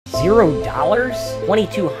$0,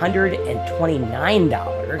 $2,229,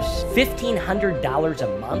 $1,500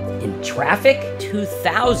 a month in traffic,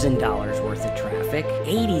 $2,000 worth of traffic,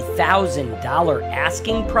 $80,000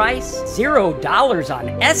 asking price, $0 on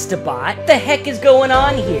Estabot. What the heck is going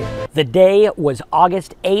on here? The day was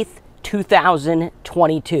August 8th,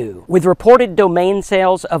 2022, with reported domain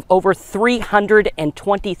sales of over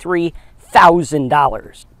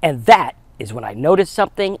 $323,000. And that is when I noticed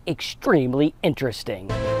something extremely interesting.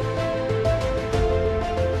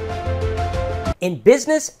 In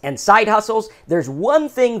business and side hustles, there's one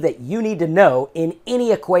thing that you need to know in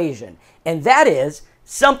any equation, and that is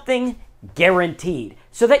something guaranteed,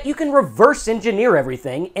 so that you can reverse engineer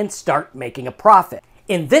everything and start making a profit.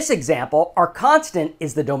 In this example, our constant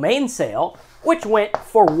is the domain sale, which went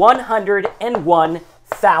for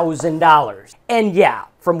 $101,000. And yeah,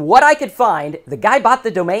 from what I could find, the guy bought the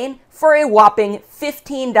domain for a whopping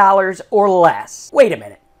 $15 or less. Wait a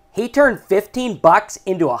minute. He turned 15 bucks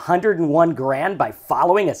into 101 grand by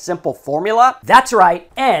following a simple formula? That's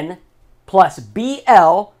right, N plus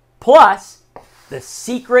BL plus the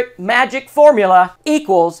secret magic formula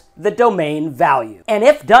equals the domain value. And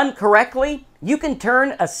if done correctly, you can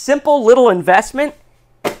turn a simple little investment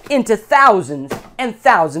into thousands and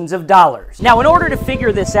thousands of dollars. Now, in order to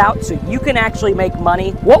figure this out so you can actually make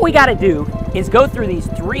money, what we gotta do is go through these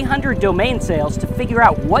 300 domain sales to figure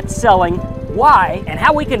out what's selling, why, and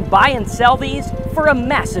how we can buy and sell these for a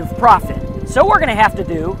massive profit. So we're gonna have to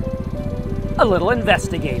do a little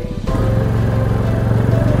investigating.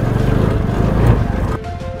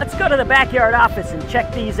 Let's go to the backyard office and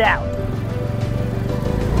check these out.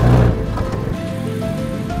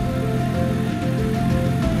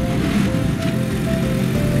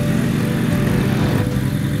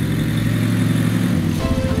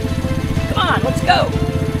 Let's go.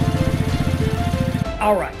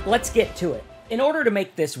 All right, let's get to it. In order to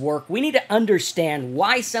make this work, we need to understand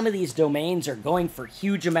why some of these domains are going for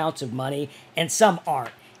huge amounts of money and some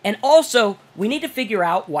aren't. And also, we need to figure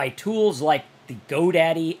out why tools like the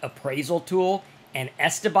GoDaddy appraisal tool and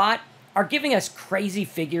Estabot are giving us crazy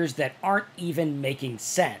figures that aren't even making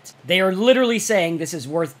sense. They are literally saying this is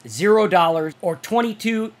worth $0 or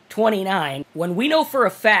 $22.29 when we know for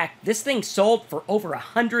a fact this thing sold for over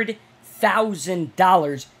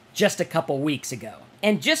 $100,000 just a couple weeks ago.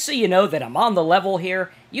 And just so you know that I'm on the level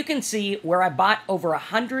here, you can see where I bought over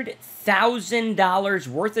 $100,000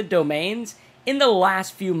 worth of domains in the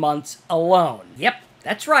last few months alone. Yep,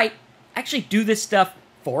 that's right. I actually do this stuff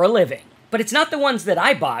for a living. But it's not the ones that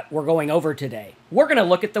I bought we're going over today. We're gonna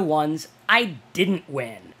look at the ones I didn't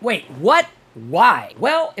win. Wait, what? Why?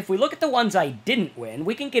 Well, if we look at the ones I didn't win,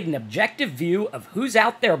 we can get an objective view of who's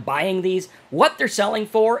out there buying these, what they're selling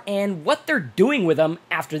for, and what they're doing with them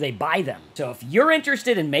after they buy them. So if you're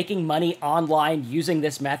interested in making money online using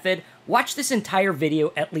this method, watch this entire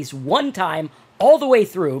video at least one time all the way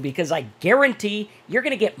through, because I guarantee you're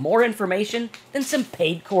gonna get more information than some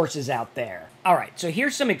paid courses out there. All right, so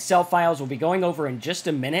here's some Excel files we'll be going over in just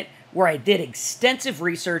a minute where I did extensive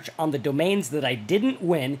research on the domains that I didn't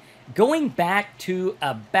win going back to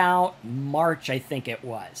about March, I think it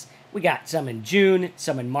was. We got some in June,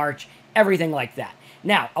 some in March, everything like that.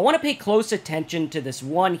 Now, I want to pay close attention to this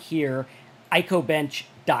one here,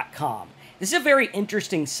 icobench.com. This is a very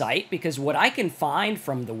interesting site because what I can find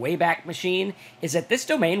from the Wayback Machine is that this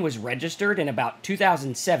domain was registered in about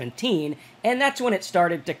 2017, and that's when it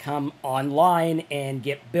started to come online and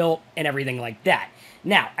get built and everything like that.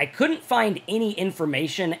 Now, I couldn't find any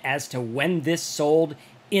information as to when this sold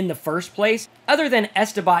in the first place, other than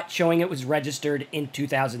Estabot showing it was registered in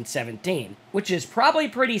 2017, which is probably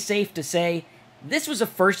pretty safe to say this was the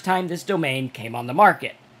first time this domain came on the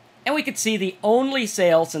market. And we could see the only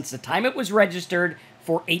sale since the time it was registered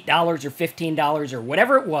for $8 or $15 or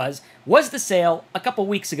whatever it was the sale a couple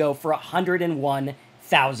weeks ago for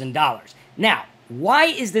 $101,000. Now, why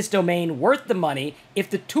is this domain worth the money if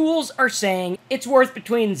the tools are saying it's worth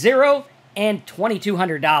between $0 and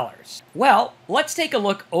 $2,200? Well, let's take a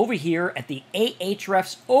look over here at the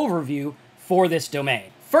Ahrefs overview for this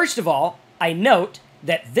domain. First of all, I note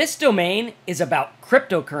that this domain is about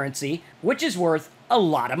cryptocurrency, which is worth a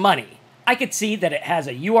lot of money. I could see that it has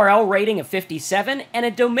a URL rating of 57 and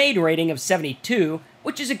a domain rating of 72,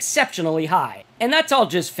 which is exceptionally high. And that's all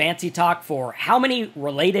just fancy talk for how many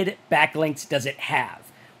related backlinks does it have.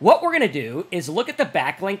 What we're gonna do is look at the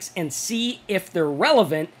backlinks and see if they're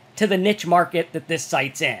relevant to the niche market that this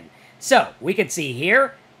site's in. So we could see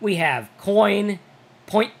here, we have coin,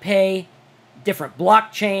 point pay, different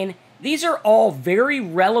blockchain. These are all very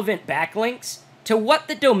relevant backlinks to what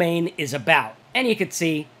the domain is about. And you can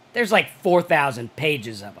see there's like 4,000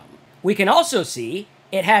 pages of them. We can also see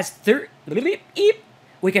It has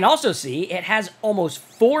we can also see it has almost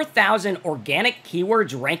 4,000 organic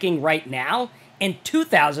keywords ranking right now, and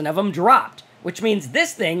 2,000 of them dropped, which means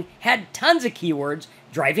this thing had tons of keywords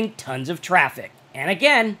driving tons of traffic. And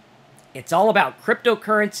again, it's all about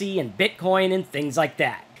cryptocurrency and Bitcoin and things like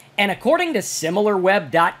that. And according to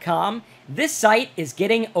similarweb.com, this site is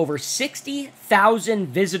getting over 60,000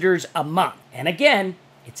 visitors a month. And again,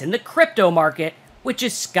 it's in the crypto market, which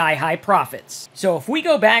is sky-high profits. So if we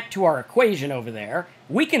go back to our equation over there,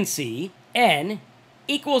 we can see N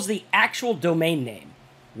equals the actual domain name.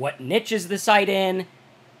 What niche is the site in,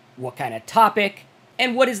 what kind of topic,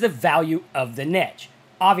 and what is the value of the niche.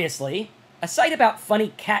 Obviously, a site about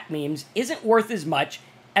funny cat memes isn't worth as much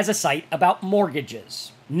as a site about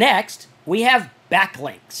mortgages. Next, we have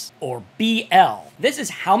backlinks, or BL. This is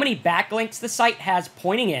how many backlinks the site has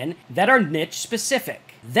pointing in that are niche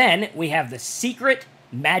specific. Then we have the secret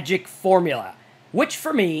magic formula, which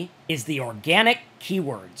for me is the organic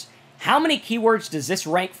keywords. How many keywords does this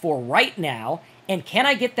rank for right now, and can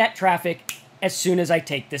I get that traffic as soon as I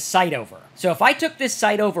take this site over? So if I took this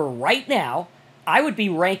site over right now, I would be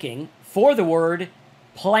ranking for the word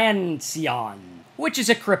Plancion, which is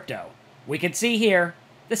a crypto. We can see here,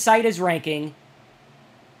 the site is ranking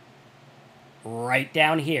right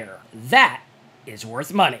down here. That is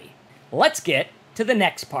worth money. Let's get to the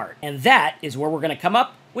next part, and that is where we're going to come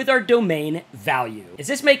up with our domain value. Is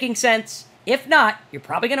this making sense? If not, you're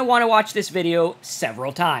probably going to want to watch this video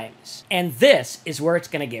several times. And this is where it's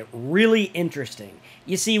going to get really interesting.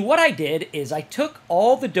 You see, what I did is I took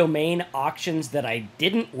all the domain auctions that I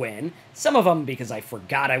didn't win, some of them because I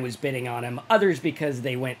forgot I was bidding on them, others because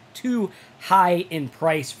they went too high in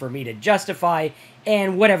price for me to justify,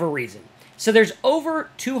 and whatever reason. So there's over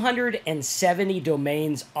 270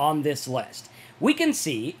 domains on this list. We can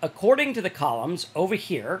see, according to the columns over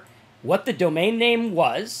here, what the domain name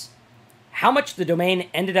was, how much the domain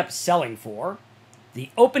ended up selling for, the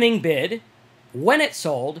opening bid, when it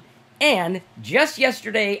sold, and just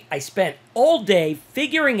yesterday I spent all day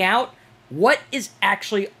figuring out what is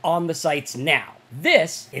actually on the sites now.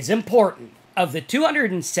 This is important. Of the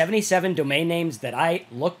 277 domain names that I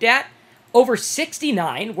looked at, over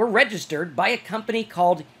 69 were registered by a company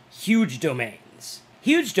called hugedomains.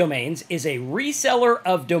 Hugedomains is a reseller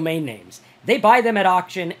of domain names. They buy them at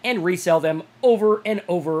auction and resell them over and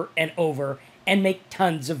over and over and make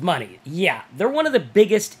tons of money. Yeah, they're one of the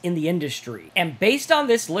biggest in the industry. And based on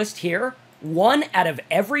this list here, 1 out of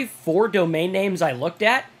every 4 domain names I looked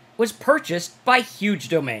at was purchased by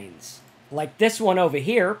hugedomains. Like this one over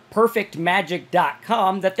here,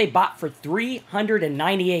 perfectmagic.com, that they bought for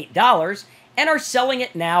 $398 and are selling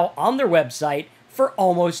it now on their website for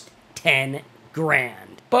almost 10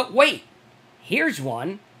 grand. But wait, here's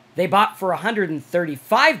one they bought for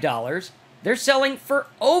 $135. They're selling for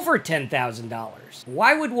over $10,000.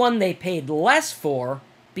 Why would one they paid less for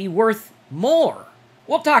be worth more?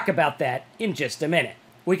 We'll talk about that in just a minute.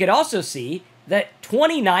 We could also see that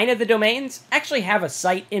 29 of the domains actually have a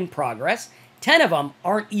site in progress. 10 of them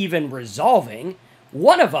aren't even resolving.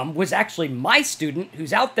 One of them was actually my student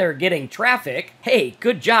who's out there getting traffic. Hey,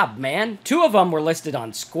 good job, man. 2 of them were listed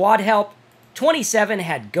on Squad Help. 27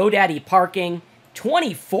 had GoDaddy parking.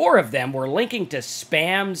 24 of them were linking to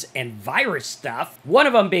spams and virus stuff. 1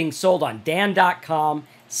 of them being sold on Dan.com.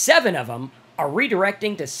 7 of them are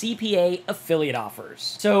redirecting to CPA affiliate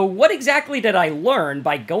offers. So what exactly did I learn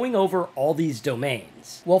by going over all these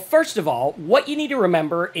domains? Well, first of all, what you need to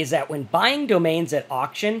remember is that when buying domains at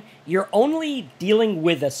auction, you're only dealing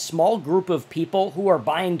with a small group of people who are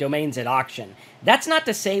buying domains at auction. That's not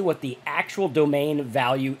to say what the actual domain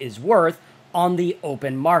value is worth on the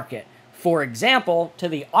open market. For example, to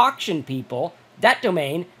the auction people, that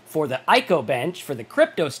domain for the ICO bench, for the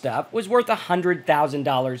crypto stuff, was worth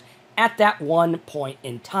 $100,000 at that one point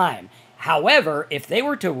in time. However, if they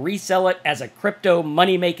were to resell it as a crypto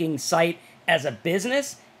money-making site as a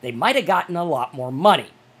business, they might have gotten a lot more money.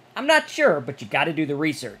 I'm not sure, but you got to do the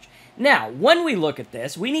research. Now, when we look at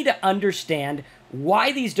this, we need to understand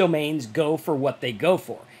why these domains go for what they go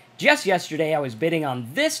for. Just yesterday, I was bidding on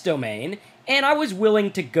this domain, and I was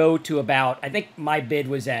willing to go to about, I think my bid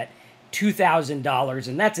was at $2,000,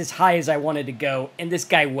 and that's as high as I wanted to go, and this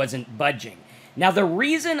guy wasn't budging. Now, the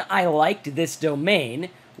reason I liked this domain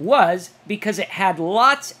was because it had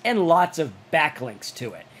lots and lots of backlinks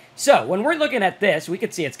to it. So, when we're looking at this, we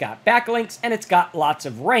can see it's got backlinks, and it's got lots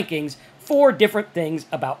of rankings for different things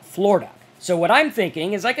about Florida. So what I'm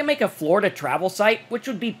thinking is I can make a Florida travel site, which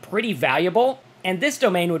would be pretty valuable, and this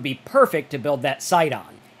domain would be perfect to build that site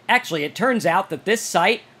on. Actually, it turns out that this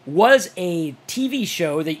site was a TV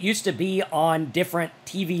show that used to be on different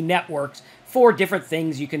TV networks for different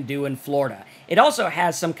things you can do in Florida. It also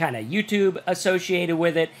has some kind of YouTube associated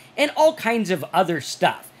with it and all kinds of other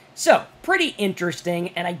stuff. So, pretty interesting,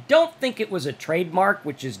 and I don't think it was a trademark,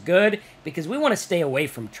 which is good, because we want to stay away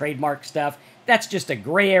from trademark stuff. That's just a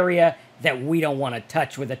gray area that we don't want to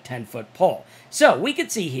touch with a 10-foot pole. So, we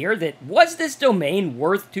could see here that, was this domain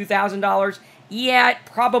worth $2,000? Yeah, it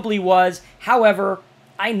probably was. However,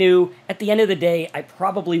 I knew at the end of the day, I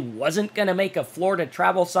probably wasn't going to make a Florida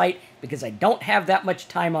travel site because I don't have that much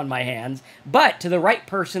time on my hands, but to the right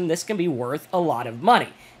person, this can be worth a lot of money.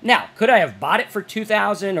 Now, could I have bought it for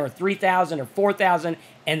 $2,000 or $3,000 or $4,000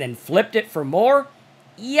 and then flipped it for more?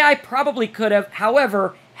 Yeah, I probably could have.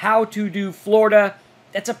 However, how to do Florida,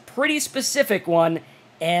 that's a pretty specific one,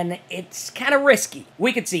 and it's kind of risky.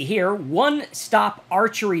 We could see here,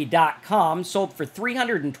 OneStopArchery.com sold for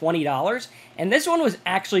 $320, and this one was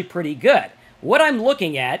actually pretty good. What I'm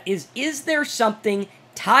looking at is there something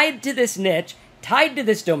tied to this niche, tied to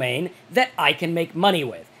this domain, that I can make money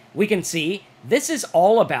with? We can see this is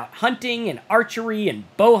all about hunting and archery and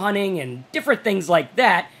bow hunting and different things like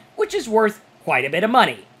that, which is worth quite a bit of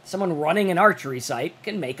money. Someone running an archery site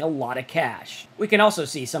can make a lot of cash. We can also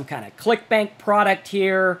see some kind of ClickBank product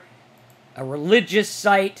here, a religious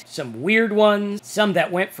site, some weird ones, some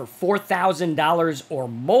that went for $4,000 or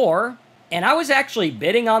more. And I was actually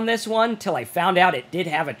bidding on this one till I found out it did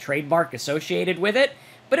have a trademark associated with it,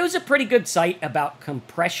 but it was a pretty good site about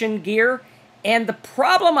compression gear. And the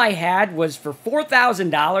problem I had was for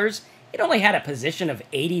 $4,000, it only had a position of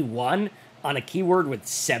 81 on a keyword with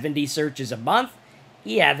 70 searches a month.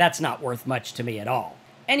 Yeah, that's not worth much to me at all.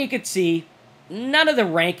 And you could see, none of the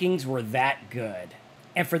rankings were that good.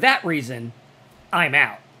 And for that reason, I'm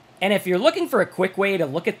out. And if you're looking for a quick way to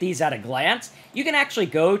look at these at a glance, you can actually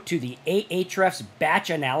go to the Ahrefs batch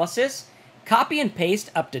analysis, copy and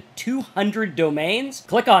paste up to 200 domains,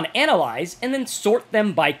 click on Analyze, and then sort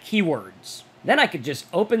them by keywords. Then I could just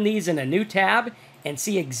open these in a new tab and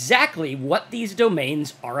see exactly what these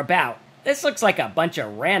domains are about. This looks like a bunch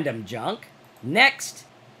of random junk. Next,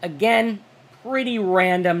 again, pretty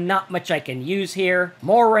random, not much I can use here.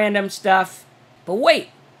 More random stuff. But wait,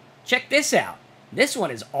 check this out. This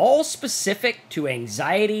one is all specific to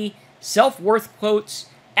anxiety, self-worth quotes,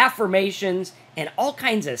 affirmations, and all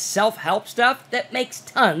kinds of self-help stuff that makes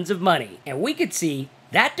tons of money. And we could see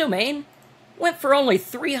that domain went for only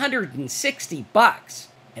 $360,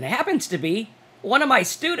 and it happens to be one of my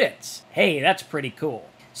students. Hey, that's pretty cool.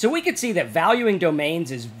 So we could see that valuing domains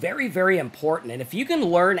is very, very important, and if you can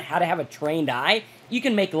learn how to have a trained eye, you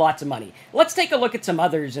can make lots of money. Let's take a look at some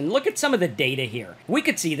others and look at some of the data here. We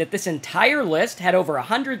could see that this entire list had over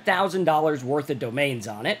 $100,000 worth of domains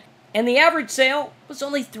on it, and the average sale was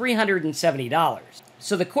only $370.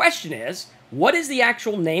 So the question is, what is the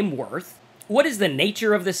actual name worth? What is the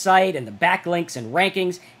nature of the site and the backlinks and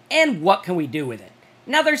rankings, and what can we do with it?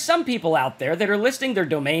 Now, there's some people out there that are listing their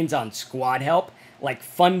domains on Squad Help, like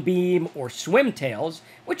Funbeam or Swimtails,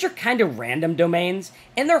 which are kind of random domains,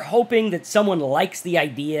 and they're hoping that someone likes the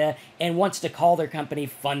idea and wants to call their company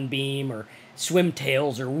Funbeam or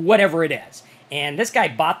Swimtails or whatever it is. And this guy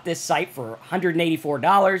bought this site for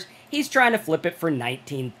 $184. He's trying to flip it for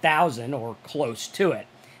 $19,000 or close to it.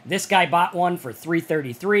 This guy bought one for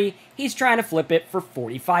 $333. He's trying to flip it for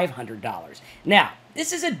 $4,500. Now,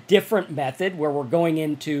 this is a different method where we're going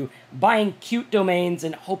into buying cute domains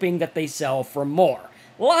and hoping that they sell for more.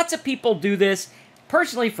 Lots of people do this.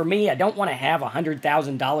 Personally, for me, I don't want to have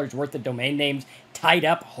 $100,000 worth of domain names tied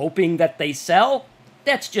up hoping that they sell.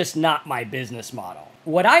 That's just not my business model.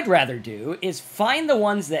 What I'd rather do is find the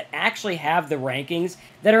ones that actually have the rankings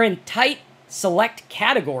that are in tight, select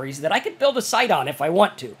categories that I could build a site on if I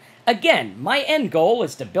want to. Again, my end goal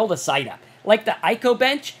is to build a site up. Like the ICO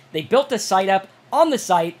Bench, they built a site up on the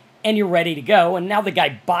site and you're ready to go, and now the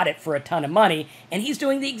guy bought it for a ton of money, and he's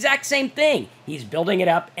doing the exact same thing. He's building it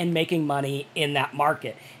up and making money in that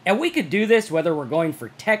market. And we could do this whether we're going for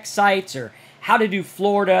tech sites or how to do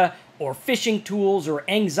Florida or fishing tools or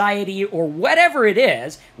anxiety or whatever it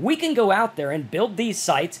is. We can go out there and build these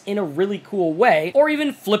sites in a really cool way or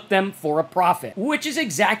even flip them for a profit, which is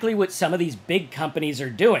exactly what some of these big companies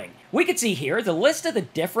are doing. We could see here the list of the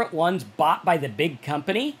different ones bought by the big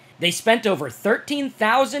company. They spent over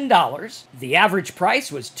 $13,000. The average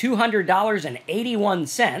price was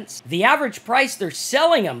 $200.81. The average price they're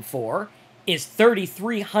selling them for is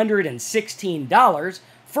 $3,316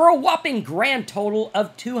 for a whopping grand total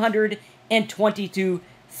of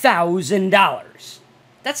 $222,000.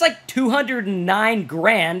 That's like 209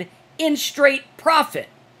 grand in straight profit.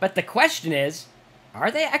 But the question is,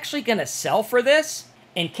 are they actually going to sell for this?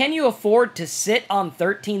 And can you afford to sit on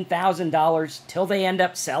 $13,000 till they end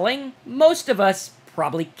up selling? Most of us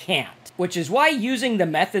probably can't, which is why using the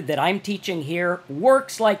method that I'm teaching here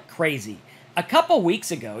works like crazy. A couple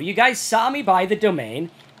weeks ago, you guys saw me buy the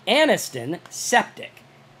domain Aniston Septic,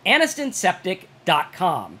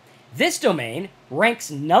 AnistonSeptic.com. This domain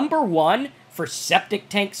ranks #1 for septic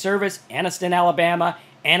tank service, Aniston, Alabama,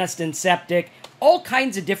 Aniston Septic, all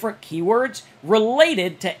kinds of different keywords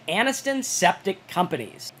related to Aniston Septic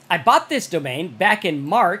companies. I bought this domain back in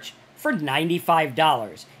March for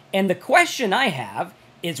 $95. And the question I have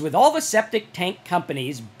is, with all the septic tank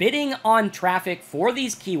companies bidding on traffic for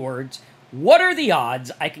these keywords, what are the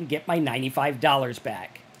odds I can get my $95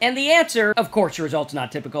 back? And the answer, of course, results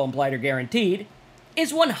not typical, implied, or guaranteed,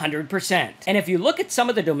 is 100%. And if you look at some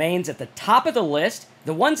of the domains at the top of the list,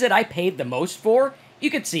 the ones that I paid the most for, you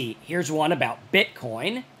could see here's one about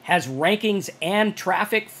Bitcoin, has rankings and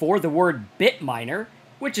traffic for the word Bitminer,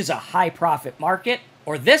 which is a high profit market.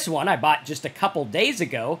 Or this one I bought just a couple days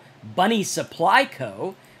ago, Bunny Supply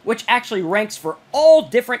Co., which actually ranks for all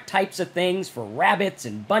different types of things for rabbits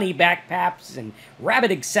and bunny backpacks and rabbit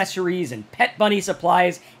accessories and pet bunny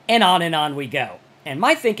supplies, and on we go. And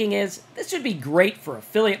my thinking is, this would be great for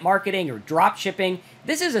affiliate marketing or drop shipping.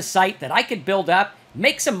 This is a site that I could build up,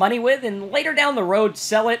 make some money with, and later down the road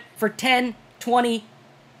sell it for 10, 20,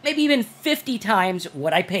 maybe even 50 times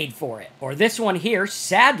what I paid for it. Or this one here,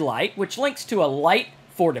 Sad Light, which links to a light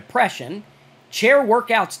for depression,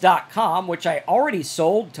 chairworkouts.com, which I already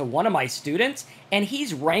sold to one of my students, and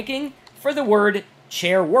he's ranking for the word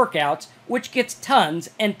chair workouts, which gets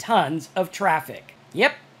tons and tons of traffic.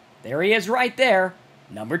 Yep, there he is right there,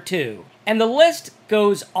 #2. And the list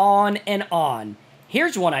goes on and on.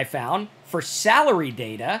 Here's one I found for salary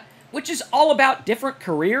data, which is all about different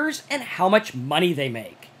careers and how much money they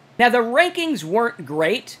make. Now, the rankings weren't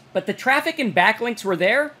great, but the traffic and backlinks were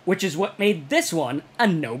there, which is what made this one a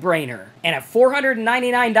no-brainer. And at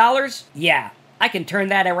 $499, yeah, I can turn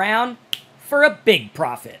that around for a big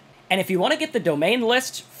profit. And if you want to get the domain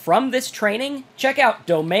lists from this training, check out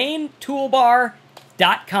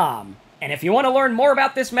domaintoolbar.com. And if you want to learn more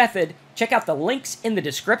about this method, check out the links in the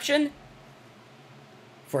description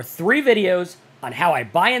for 3 videos on how I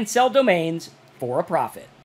buy and sell domains for a profit.